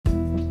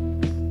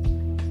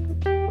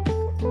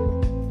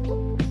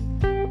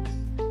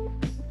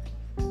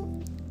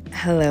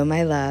Hello,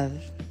 my love,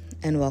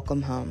 and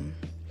welcome home.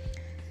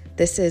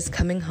 This is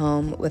Coming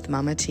Home with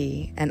Mama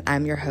T, and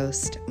I'm your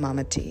host,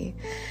 Mama T.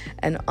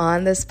 And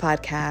on this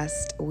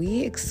podcast, we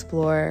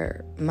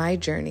explore my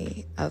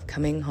journey of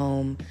coming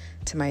home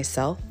to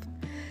myself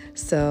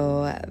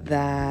so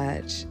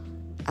that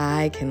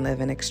I can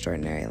live an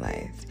extraordinary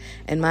life.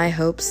 And my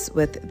hopes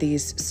with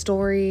these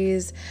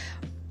stories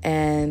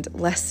and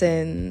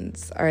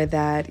lessons are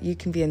that you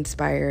can be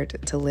inspired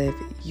to live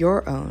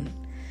your own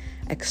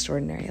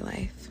extraordinary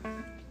life.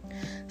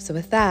 So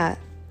with that,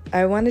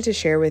 I wanted to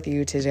share with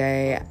you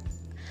today,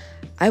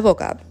 I woke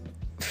up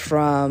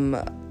from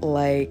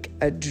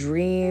a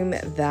dream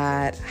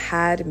that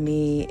had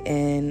me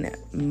in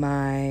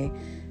my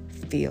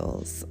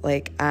feels.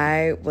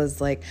 I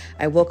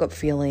woke up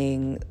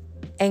feeling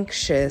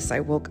anxious.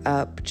 I woke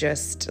up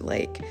just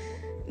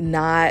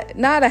not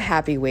a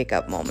happy wake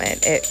up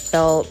moment. It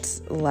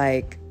felt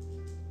like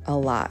a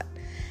lot.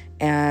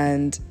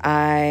 And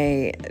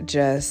I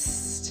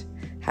just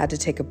had to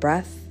take a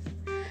breath.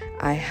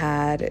 I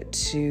had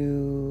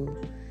to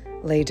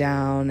lay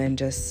down and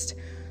just,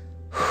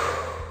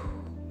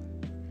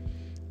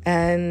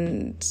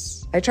 and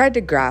I tried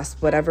to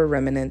grasp whatever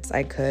remnants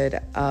I could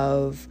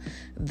of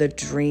the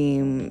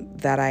dream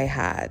that I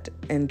had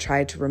and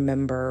tried to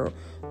remember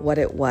what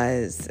it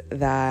was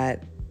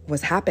that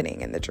was happening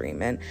in the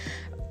dream. And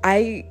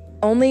I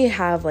only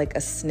have a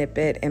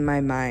snippet in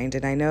my mind,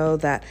 and I know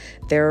that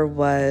there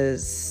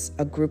was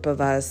a group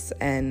of us,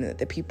 and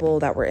the people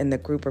that were in the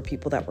group were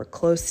people that were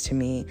close to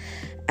me,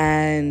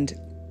 and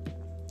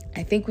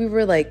I think we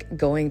were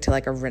going to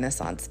a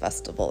Renaissance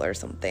festival or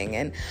something.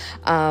 And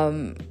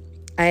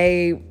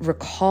I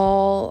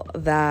recall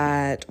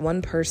that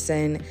one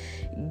person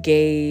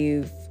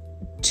gave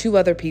two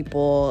other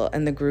people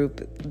in the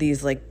group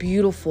these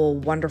beautiful,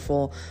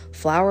 wonderful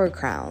flower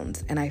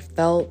crowns, and I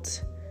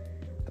felt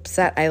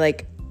upset.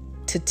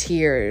 To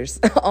tears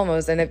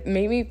almost, and it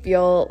made me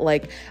feel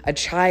like a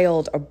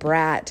child, a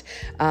brat,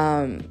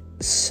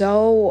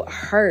 so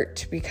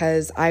hurt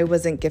because I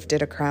wasn't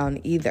gifted a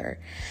crown either.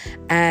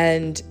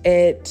 And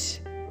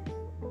it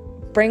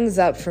brings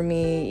up for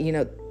me,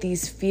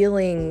 these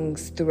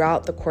feelings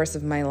throughout the course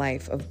of my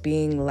life of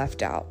being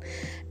left out.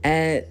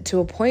 And to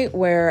a point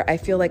where I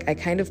feel like I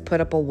kind of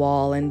put up a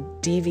wall and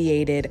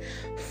deviated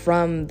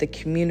from the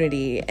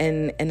community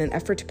in an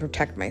effort to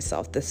protect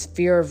myself, this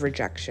fear of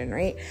rejection,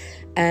 right?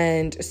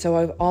 And so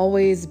I've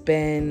always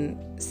been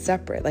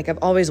separate. I've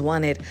always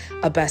wanted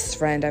a best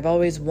friend. I've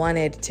always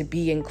wanted to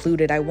be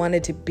included. I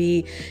wanted to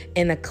be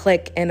in a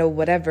clique, in a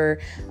whatever.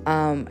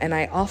 And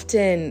I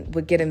often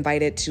would get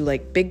invited to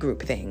big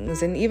group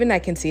things. And even I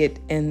can see it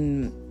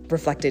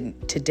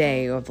reflected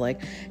today of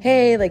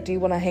hey, do you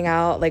want to hang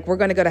out? We're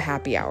going to go to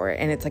happy hour,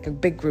 and it's a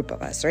big group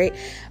of us, right?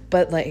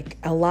 But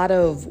a lot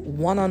of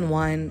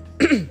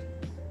one-on-one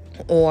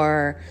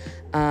or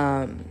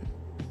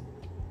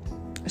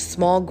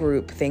small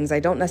group things I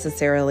don't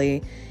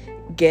necessarily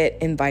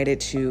get invited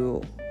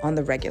to on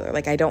the regular.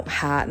 I don't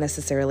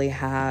necessarily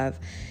have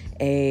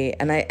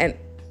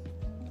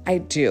I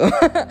do.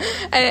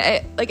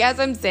 I as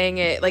I'm saying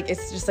it,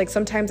 it's just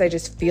sometimes I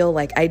just feel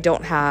I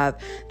don't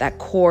have that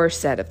core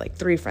set of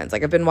three friends.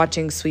 I've been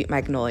watching Sweet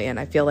Magnolia, and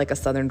I feel a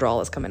Southern drawl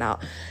is coming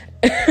out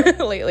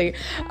lately.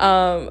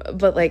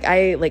 But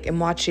I am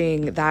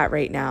watching that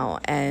right now,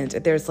 and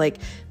there's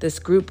this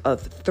group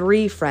of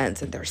three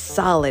friends, and they're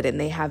solid, and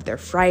they have their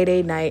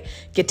Friday night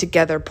get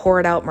together, pour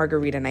it out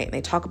margarita night, and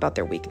they talk about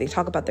their week. They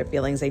talk about their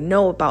feelings. They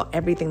know about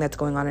everything that's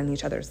going on in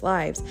each other's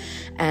lives.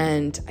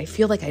 And I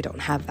feel I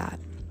don't have that.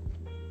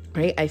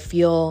 Right? I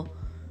feel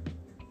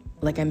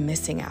I'm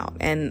missing out.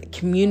 And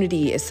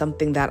community is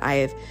something that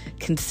I've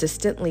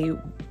consistently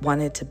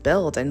wanted to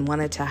build and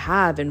wanted to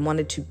have and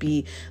wanted to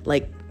be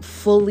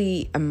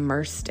fully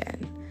immersed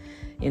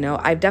in.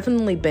 I've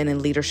definitely been in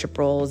leadership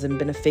roles and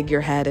been a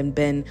figurehead and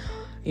been,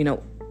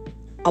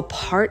 a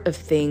part of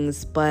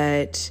things,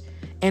 but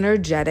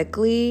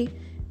energetically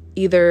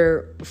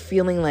either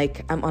feeling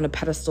I'm on a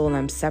pedestal and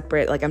I'm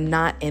separate, I'm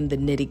not in the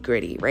nitty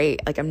gritty,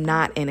 right? I'm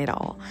not in it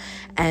all.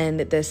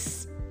 And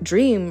this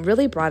dream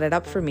really brought it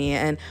up for me.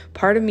 And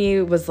part of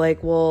me was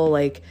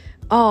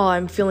oh,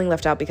 I'm feeling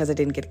left out because I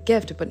didn't get a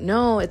gift. But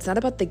no, it's not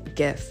about the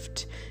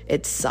gift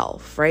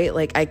itself, right?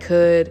 I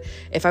could,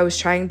 if I was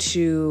trying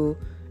to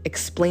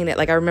explain it,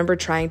 I remember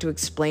trying to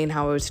explain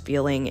how I was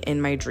feeling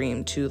in my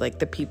dream to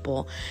the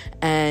people,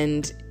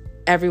 and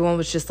everyone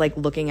was just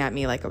looking at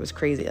me I was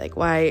crazy.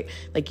 Why?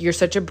 You're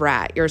such a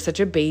brat. You're such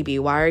a baby.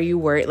 Why are you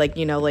worried?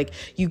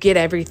 You get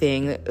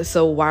everything.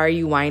 So why are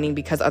you whining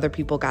because other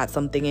people got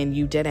something and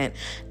you didn't?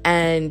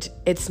 And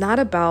it's not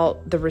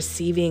about the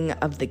receiving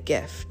of the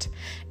gift.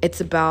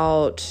 It's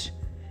about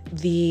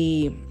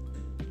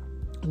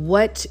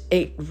what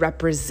it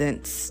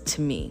represents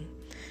to me,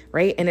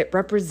 right? And it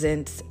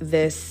represents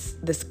this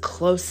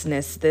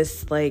closeness,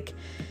 this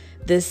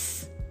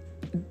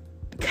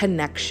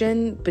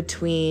connection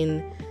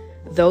between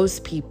those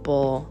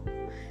people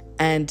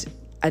and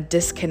a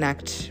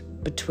disconnect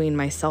between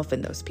myself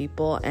and those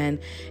people. And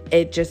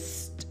it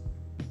just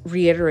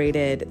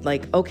reiterated,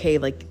 like, okay,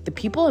 like the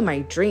people in my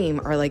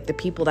dream are like the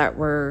people that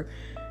are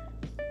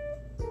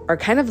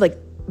kind of like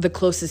the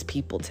closest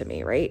people to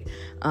me, right?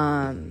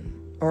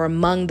 Or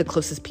among the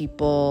closest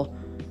people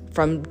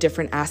from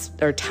different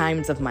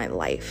times of my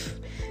life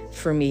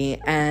for me.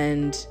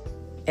 And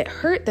it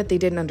hurt that they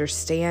didn't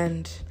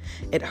understand.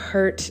 It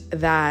hurt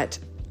that,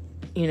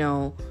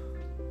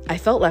 I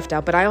felt left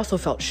out, but I also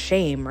felt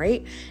shame,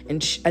 right?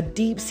 And a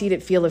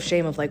deep-seated feel of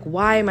shame of like,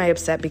 why am I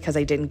upset because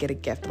I didn't get a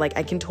gift? Like,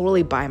 I can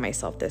totally buy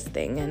myself this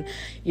thing. And,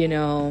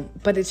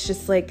 but it's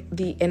just like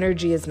the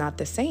energy is not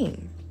the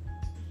same.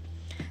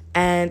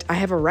 And I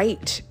have a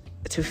right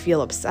to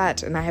feel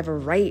upset, and I have a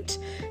right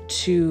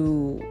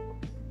to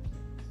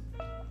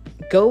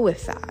go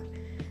with that.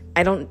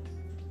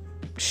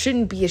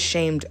 Shouldn't be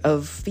ashamed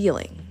of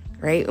feeling,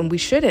 right? And we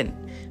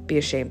shouldn't be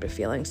ashamed of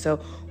feeling. So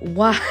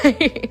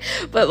why?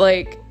 But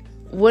like,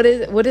 what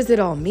does it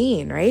all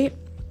mean, right?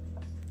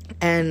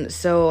 And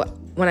so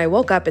when I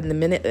woke up in the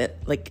minute,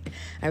 like,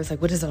 I was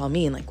like, what does it all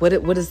mean? Like, what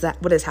is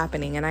that? What is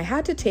happening? And I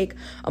had to take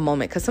a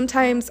moment, because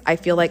sometimes I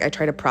feel like I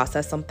try to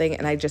process something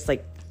and I just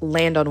like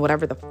land on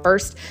whatever the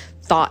first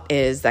thought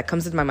is that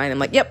comes into my mind. I'm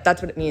like, yep,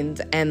 that's what it means.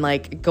 And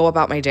like, go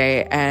about my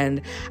day.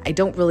 And I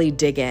don't really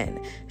dig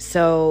in.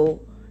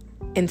 So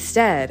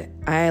instead,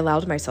 I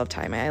allowed myself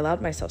time. I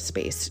allowed myself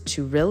space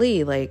to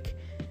really like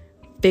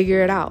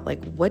figure it out.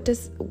 Like, what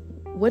is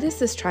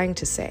this trying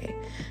to say?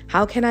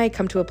 How can I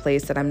come to a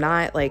place that I'm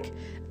not like,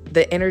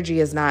 the energy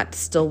is not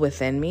still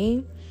within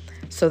me,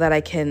 so that I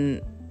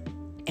can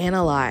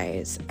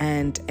analyze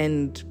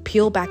and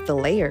peel back the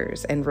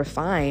layers and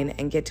refine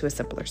and get to a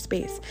simpler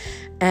space?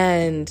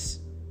 And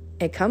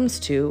it comes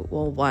to,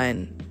 well,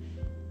 one,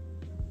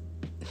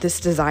 this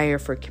desire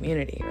for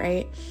community,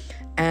 right?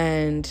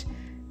 And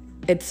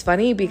it's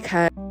funny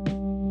because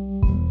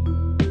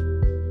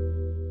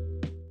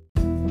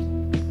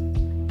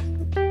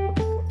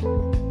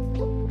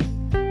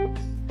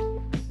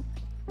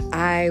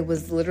I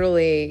was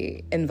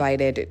literally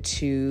invited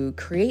to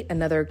create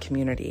another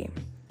community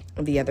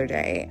the other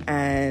day,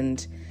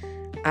 and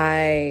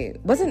I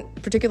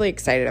wasn't particularly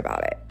excited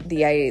about it.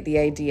 The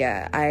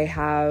idea. I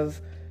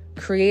have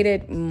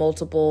created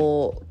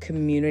multiple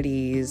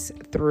communities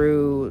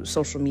through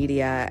social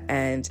media,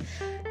 and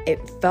it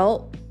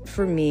felt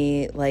for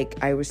me like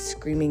I was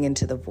screaming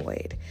into the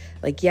void.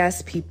 Like,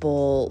 yes,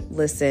 people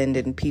listened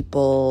and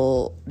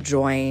people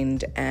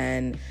joined,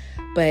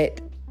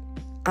 but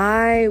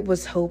I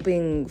was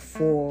hoping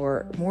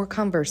for more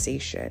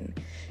conversation,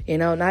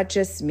 not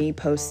just me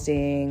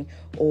posting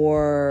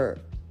or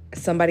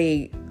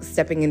somebody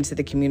stepping into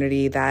the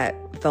community that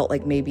felt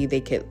like maybe they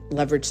could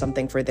leverage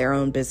something for their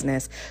own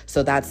business.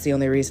 So that's the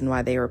only reason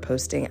why they were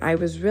posting. I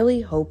was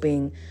really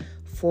hoping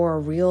for a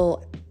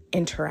real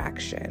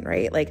interaction,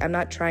 right? Like, I'm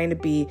not trying to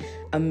be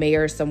a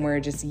mayor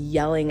somewhere just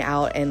yelling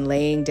out and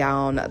laying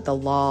down the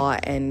law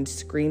and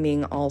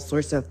screaming all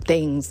sorts of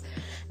things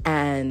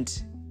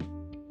and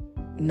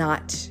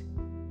not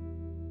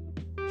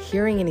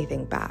hearing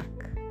anything back,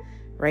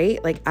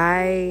 right? Like,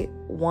 I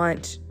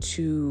want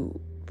to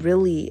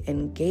really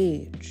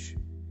engage.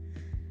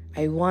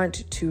 I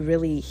want to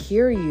really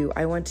hear you.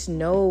 I want to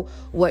know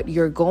what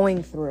you're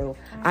going through.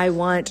 I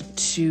want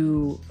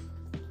to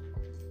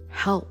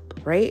help,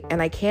 right?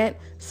 And I can't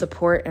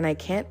support and I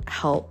can't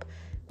help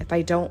if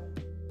I don't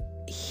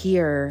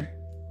hear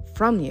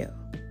from you,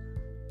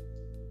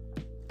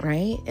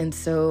 right? And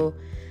so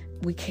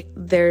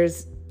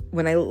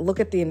when I look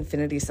at the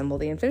infinity symbol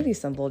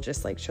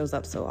just like shows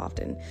up so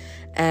often.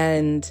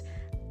 And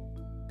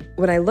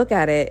when I look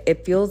at it,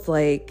 it feels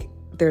like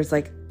there's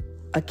like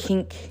a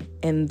kink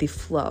in the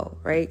flow,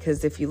 right?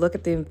 Because if you look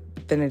at the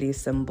infinity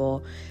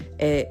symbol,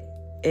 it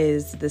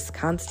is this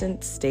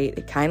constant state.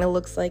 It kind of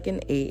looks like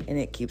an 8, and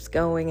it keeps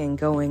going and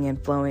going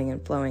and flowing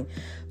and flowing.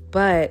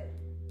 But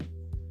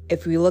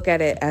if we look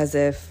at it as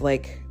if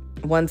like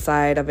one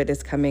side of it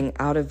is coming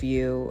out of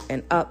you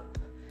and up,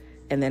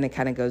 and then it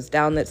kind of goes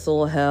down that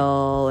soul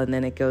hill, and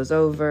then it goes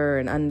over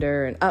and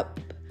under and up,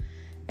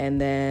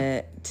 and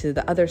then to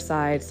the other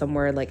side,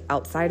 somewhere like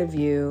outside of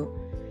you,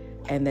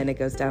 and then it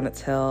goes down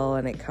its hill,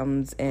 and it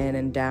comes in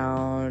and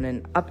down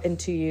and up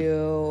into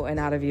you and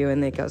out of you,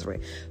 and then it goes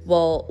right.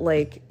 Well,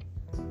 like,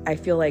 I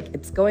feel like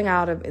it's coming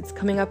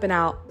up and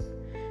out,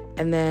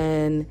 and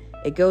then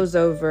it goes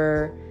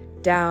over,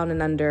 down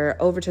and under,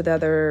 over to the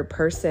other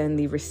person,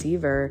 the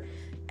receiver,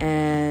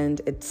 and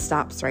it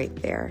stops right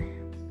there.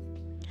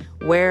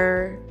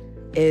 Where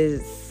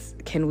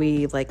can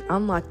we like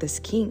unlock this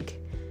kink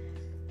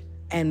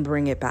and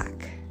bring it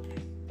back?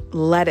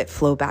 Let it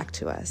flow back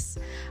to us.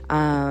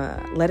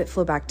 Let it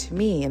flow back to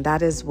me. And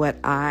that is what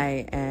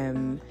I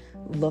am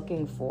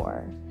looking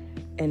for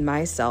in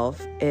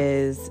myself,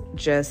 is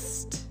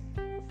just,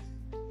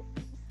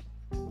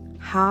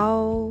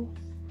 how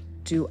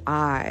do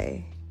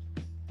I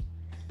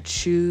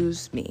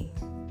choose me,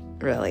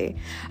 really?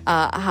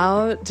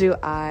 How do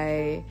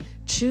I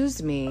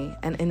choose me,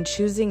 and in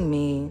choosing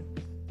me,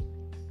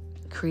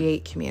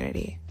 create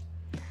community?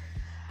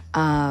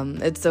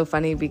 It's so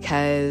funny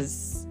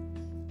because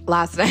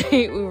last night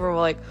we were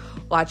like,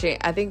 watching,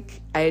 I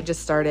think I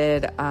just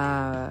started,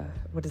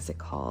 what is it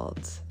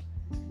called?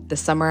 The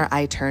Summer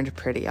I Turned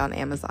Pretty on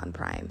Amazon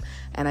Prime.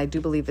 And I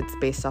do believe it's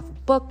based off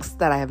of books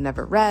that I have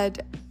never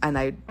read, and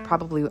I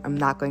probably am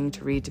not going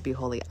to read, to be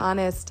wholly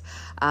honest.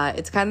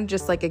 It's kind of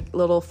just like a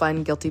little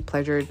fun, guilty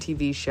pleasure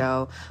TV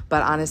show.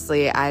 But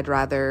honestly, I'd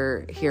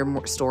rather hear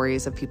more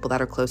stories of people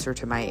that are closer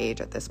to my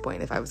age at this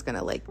point if I was going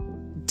to like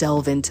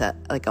delve into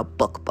like a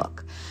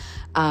book.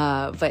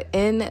 But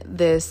in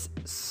this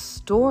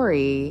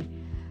story,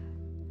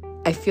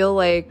 I feel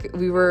like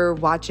we were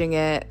watching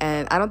it,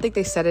 and I don't think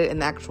they said it in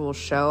the actual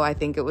show. I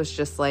think it was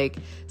just like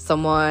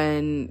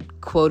someone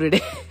quoted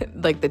it,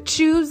 like the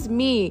choose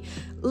me,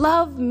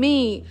 love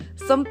me.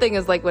 Something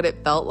is like what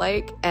it felt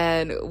like.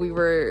 And we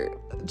were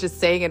just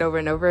saying it over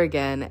and over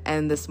again.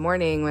 And this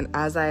morning,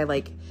 as I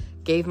like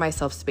gave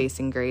myself space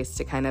and grace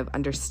to kind of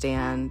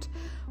understand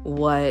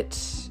what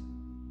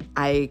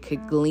I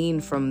could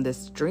glean from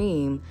this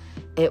dream,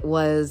 it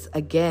was,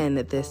 again,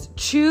 this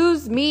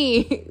choose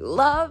me,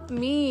 love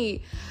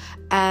me,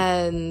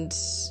 and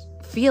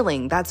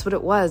feeling. That's what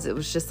it was. It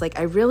was just like,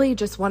 I really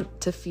just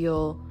want to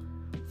feel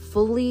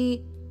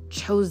fully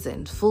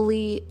chosen,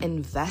 fully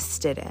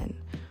invested in,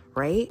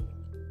 right?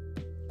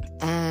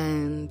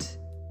 And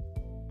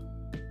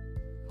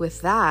with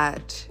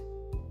that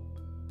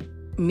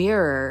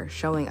mirror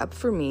showing up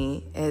for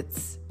me,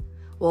 it's,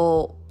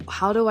 well,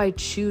 how do I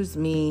choose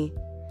me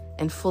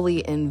and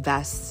fully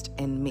invest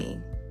in me?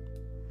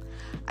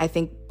 I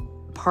think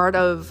part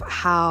of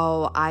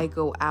how I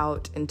go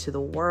out into the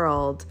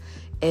world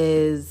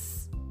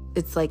is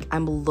it's like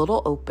I'm a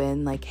little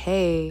open, like,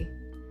 hey,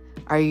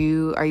 are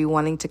you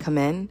wanting to come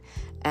in?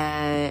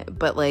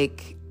 But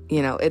like,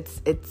 you know,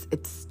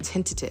 it's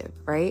tentative,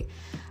 right?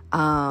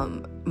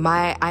 I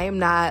am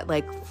not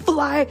like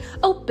fly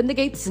open the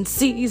gates and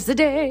seize the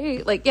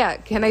day. Like, yeah,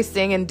 can I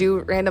sing and do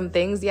random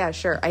things? Yeah,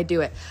 sure, I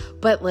do it.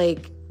 But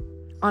like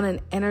on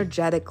an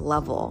energetic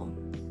level,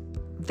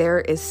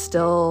 there is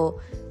still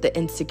the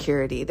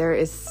insecurity. There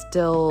is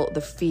still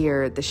the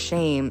fear, the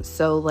shame.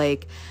 So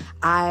like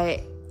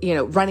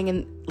running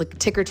in like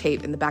ticker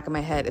tape in the back of my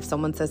head. If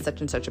someone says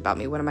such and such about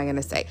me, what am I going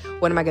to say?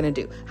 What am I going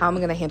to do? How am I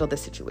going to handle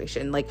this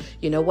situation? Like,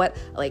 you know what?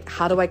 Like,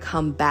 how do I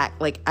come back?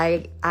 Like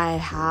I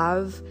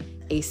have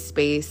a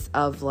space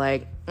of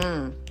like,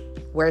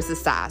 where's the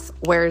sass?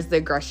 Where's the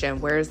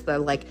aggression? Where's the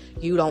like,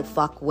 you don't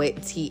fuck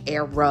with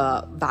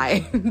Tierra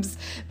vibes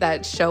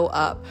that show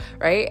up,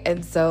 right?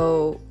 And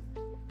so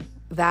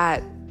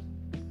that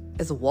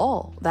is a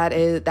wall. That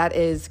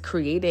is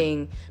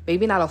creating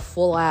maybe not a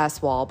full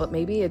ass wall, but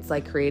maybe it's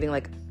like creating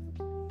like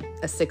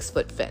a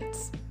 6-foot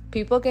fence.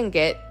 People can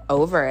get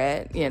over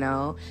it, you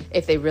know,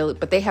 if they really,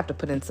 but they have to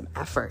put in some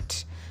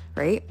effort,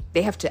 right?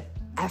 They have to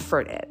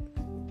effort it.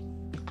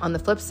 On the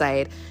flip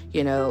side,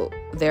 you know,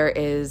 there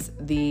is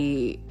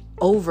the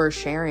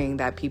oversharing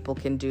that people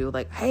can do.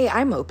 Like, hey,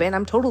 I'm open.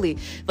 I'm totally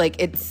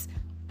like, it's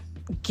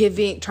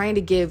trying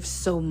to give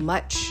so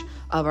much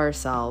of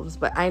ourselves.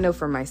 But I know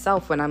for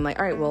myself, when I'm like,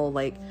 all right, well,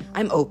 like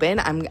I'm open,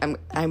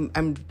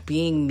 I'm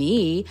being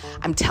me,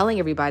 I'm telling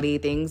everybody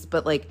things,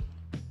 but like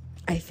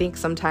I think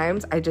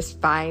sometimes I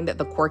just find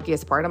the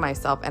quirkiest part of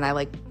myself, and I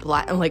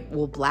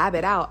will blab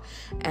it out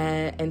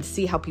and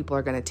see how people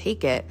are going to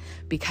take it,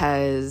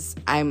 because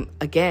I'm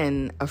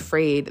again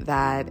afraid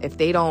that if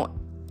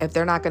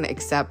they're not going to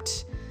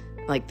accept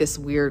like this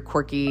weird,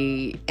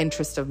 quirky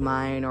interest of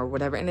mine or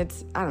whatever. And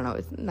it's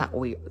not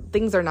weird.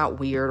 Things are not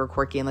weird or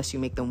quirky unless you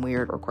make them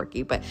weird or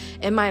quirky. But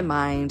in my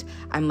mind,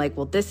 I'm like,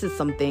 well, this is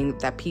something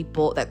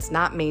that's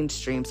not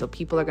mainstream. So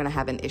people are going to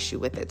have an issue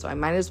with it. So I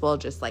might as well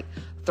just like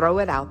throw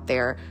it out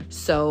there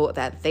so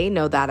that they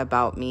know that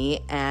about me,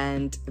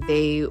 and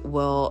they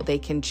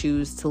can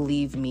choose to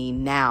leave me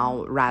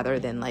now rather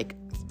than like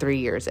 3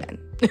 years in.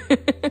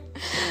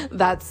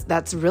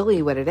 That's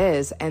really what it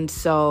is. And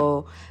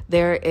so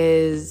there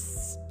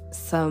is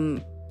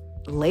some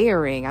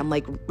layering. I'm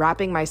like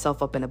wrapping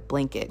myself up in a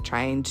blanket,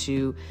 trying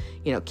to,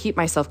 you know, keep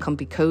myself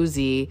comfy,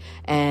 cozy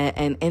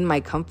and in my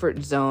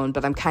comfort zone,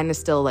 but I'm kind of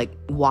still like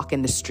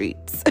walking the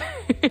streets.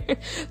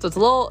 So it's a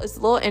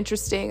little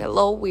interesting, a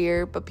little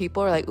weird, but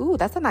people are like, ooh,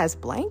 that's a nice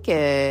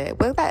blanket.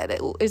 What is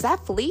that? Is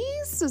that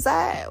fleece? Is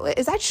that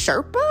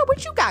Sherpa?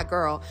 What you got,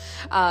 girl?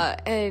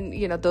 And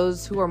you know,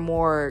 those who are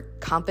more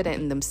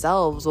confident in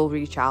themselves will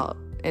reach out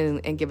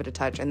and give it a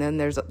touch. And then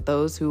there's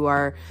those who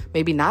are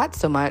maybe not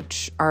so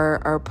much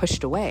are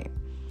pushed away,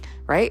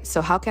 right?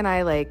 So how can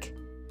I, like,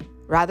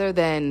 rather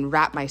than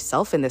wrap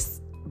myself in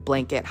this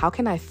blanket, how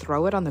can I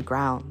throw it on the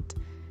ground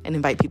and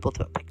invite people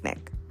to a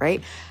picnic,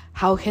 right?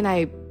 How can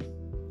I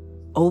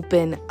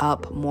open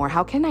up more?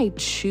 How can I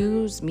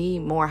choose me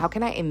more? How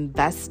can I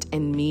invest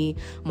in me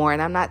more?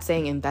 And I'm not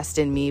saying invest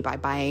in me by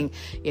buying,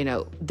 you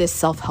know, this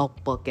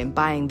self-help book and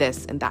buying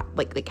this and that.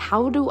 Like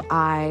how do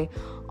I,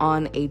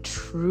 on a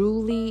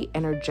truly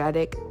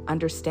energetic,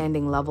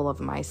 understanding level of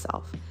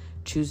myself,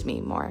 choose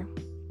me more?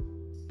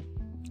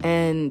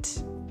 And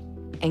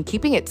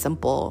keeping it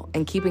simple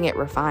and keeping it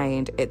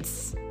refined,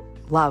 it's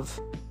love.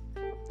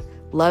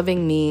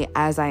 Loving me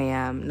as I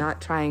am,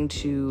 not trying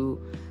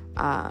to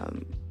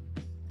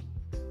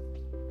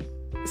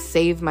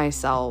save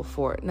myself,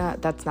 or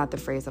not, that's not the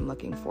phrase I'm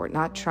looking for,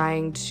 not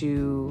trying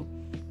to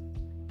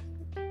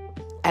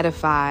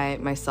edify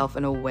myself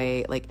in a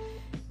way like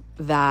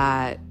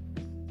that,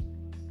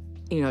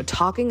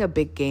 talking a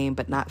big game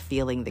but not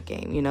feeling the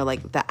game,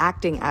 like the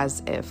acting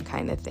as if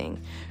kind of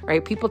thing,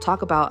 right? People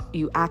talk about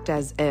you act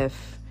as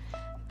if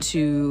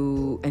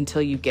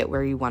until you get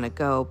where you want to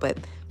go, but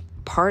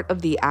part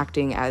of the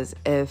acting as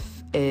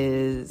if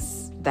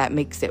is that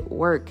makes it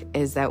work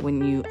is that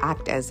when you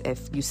act as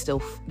if,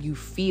 you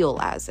feel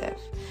as if,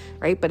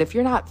 right? But if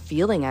you're not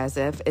feeling as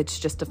if, it's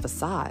just a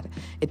facade.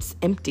 It's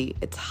empty.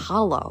 It's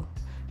hollow,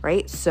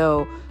 right?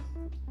 So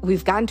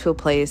we've gotten to a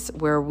place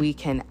where we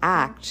can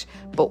act,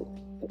 but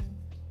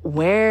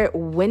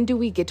when do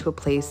we get to a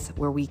place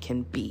where we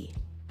can be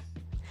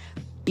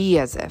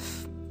as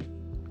if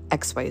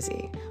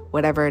XYZ,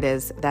 whatever it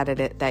is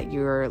that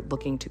you're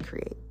looking to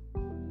create?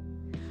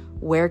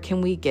 Where can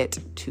we get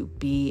to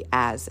be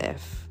as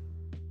if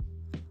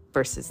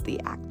versus the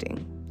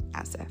acting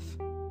as if?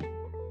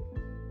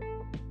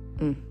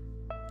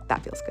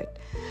 That feels good.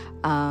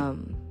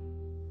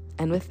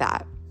 And with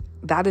that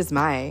is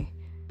my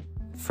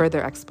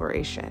further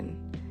exploration,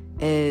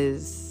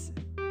 is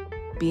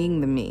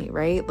being the me,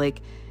 right?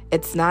 Like,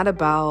 it's not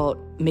about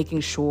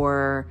making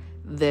sure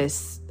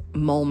this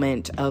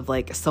moment of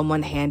like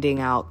someone handing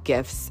out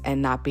gifts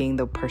and not being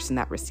the person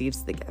that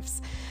receives the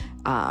gifts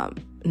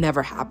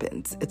never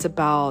happens. It's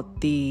about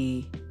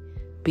being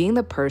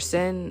the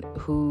person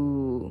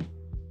who,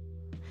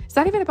 it's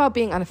not even about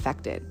being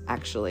unaffected,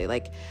 actually.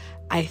 Like,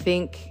 I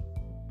think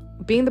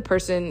being the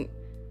person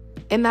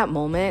in that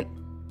moment,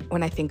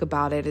 when I think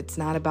about it, it's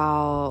not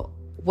about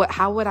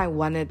how would I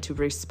wanted to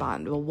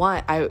respond?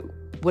 Well, I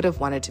would have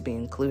wanted to be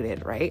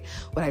included, right?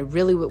 What I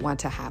really would want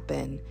to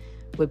happen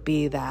would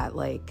be that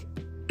like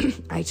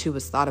I too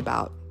was thought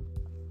about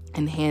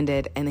and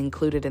handed and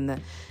included in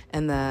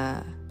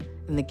the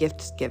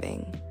gift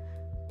giving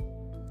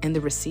and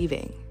the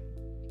receiving,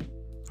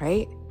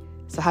 right?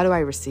 So how do I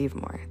receive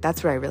more?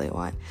 That's what I really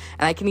want.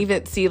 And I can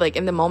even see, like,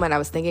 in the moment I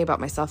was thinking about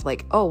myself,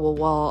 like, oh,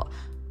 well,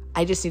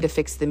 I just need to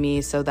fix the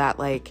me so that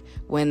like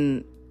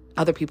when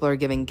other people are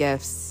giving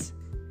gifts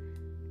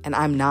and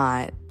I'm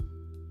not,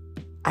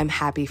 I'm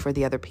happy for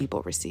the other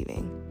people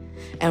receiving.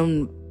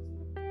 And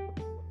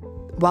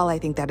while I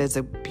think that is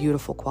a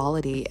beautiful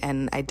quality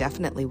and I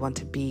definitely want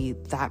to be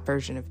that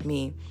version of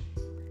me,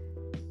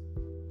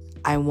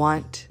 I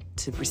want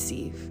to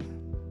receive.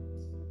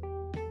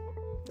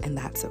 And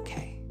that's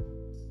okay.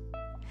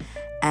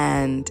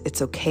 And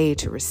it's okay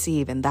to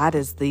receive. And that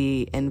is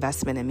the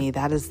investment in me.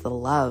 That is the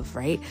love,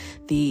 right?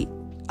 The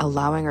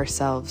allowing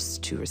ourselves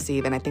to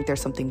receive. And I think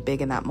there's something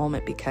big in that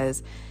moment,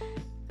 because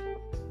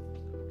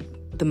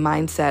the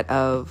mindset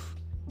of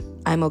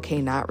I'm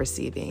okay not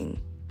receiving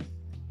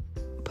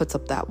puts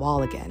up that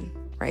wall again,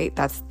 right?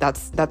 That's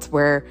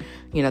where,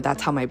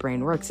 that's how my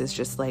brain works, is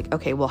just like,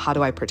 okay, well, how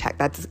do I protect?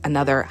 That's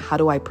another, how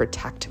do I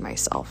protect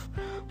myself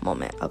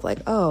moment of like,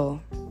 oh,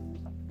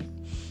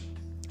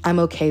 I'm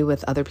okay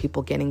with other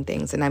people getting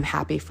things and I'm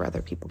happy for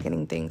other people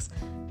getting things,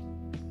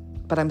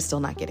 but I'm still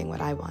not getting what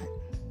I want.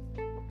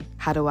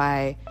 How do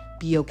I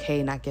be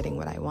okay not getting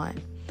what I want?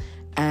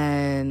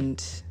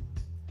 And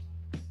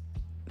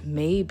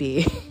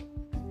maybe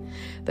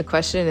the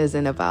question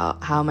isn't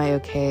about how am I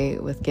okay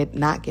with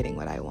not getting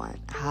what I want.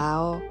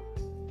 How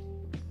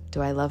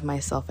do I love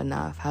myself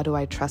enough? How do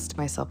I trust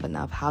myself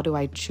enough? How do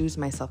I choose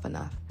myself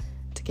enough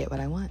to get what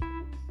I want?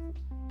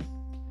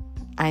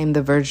 I am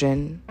the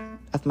version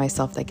of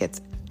myself that gets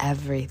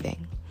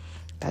everything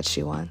that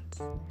she wants,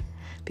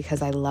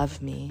 because I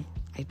love me,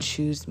 I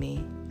choose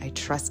me, I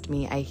trust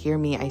me, I hear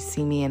me, I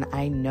see me, and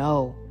I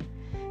know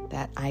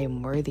that I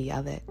am worthy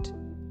of it.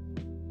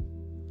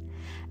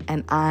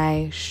 And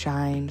I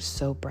shine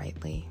so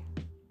brightly.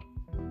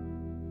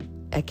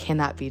 It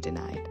cannot be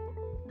denied.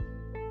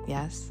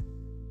 Yes?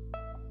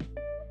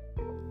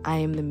 I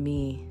am the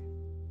me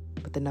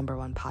with the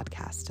 #1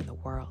 podcast in the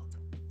world.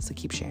 So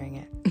keep sharing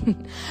it.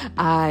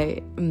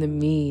 I am the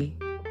me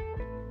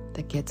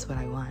that gets what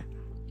I want,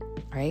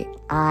 right?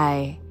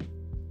 I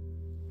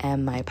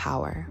am my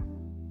power.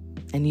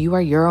 And you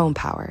are your own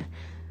power.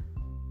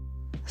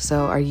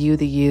 So are you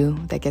the you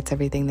that gets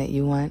everything that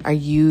you want? Are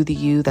you the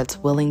you that's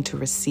willing to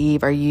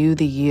receive? Are you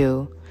the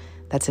you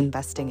that's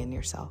investing in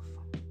yourself?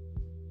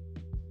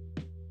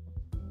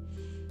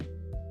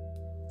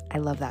 I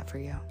love that for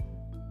you.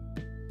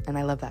 And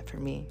I love that for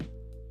me.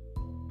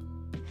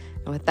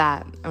 And with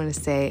that, I want to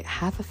say,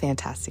 have a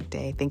fantastic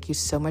day. Thank you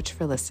so much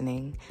for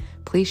listening.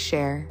 Please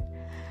share.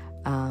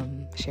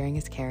 Sharing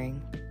is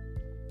caring.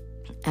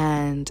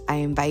 And I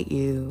invite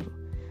you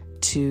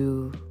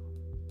to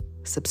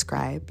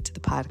subscribe to the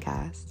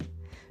podcast,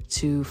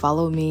 to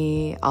follow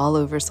me all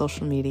over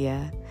social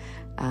media,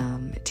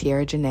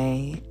 Tiara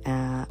Janae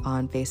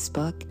on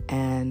Facebook,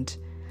 and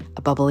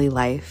A Bubbly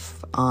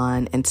Life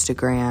on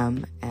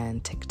Instagram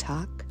and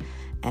TikTok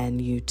and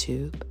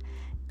YouTube.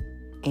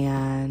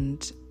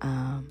 And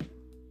I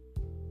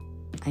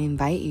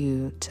invite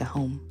you to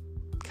home.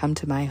 Come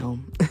to my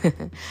home.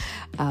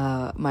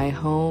 My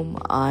home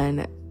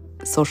on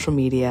social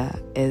media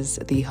is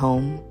the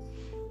Home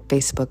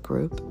Facebook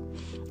group.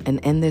 And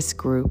in this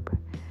group,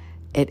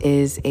 it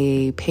is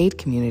a paid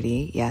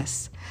community,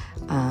 yes.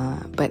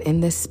 But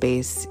in this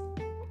space,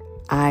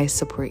 I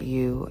support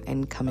you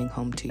in coming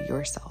home to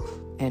yourself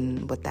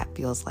and what that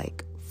feels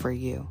like for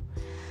you.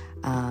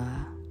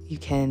 You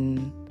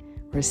can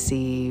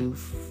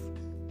receive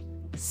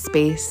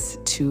space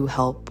to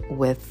help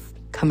with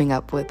coming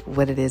up with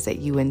what it is that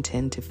you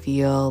intend to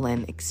feel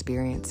and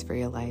experience for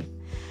your life.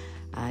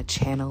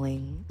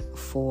 Channeling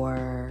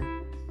for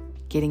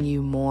getting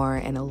you more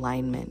in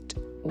alignment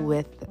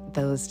with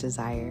those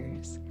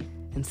desires,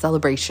 and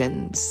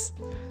celebrations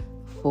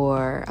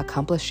for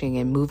accomplishing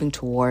and moving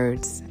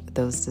towards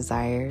those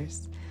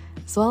desires,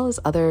 as well as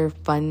other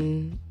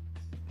fun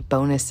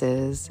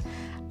bonuses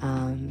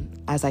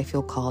as I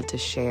feel called to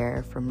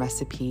share, from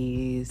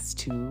recipes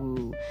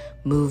to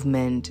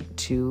movement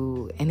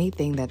to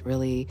anything that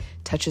really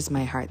touches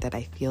my heart that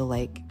I feel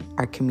like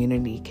our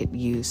community could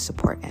use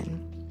support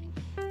in.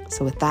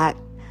 So with that,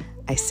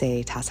 I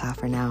say tasa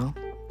for now,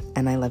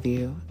 and I love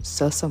you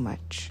so, so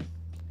much.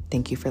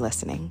 Thank you for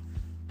listening.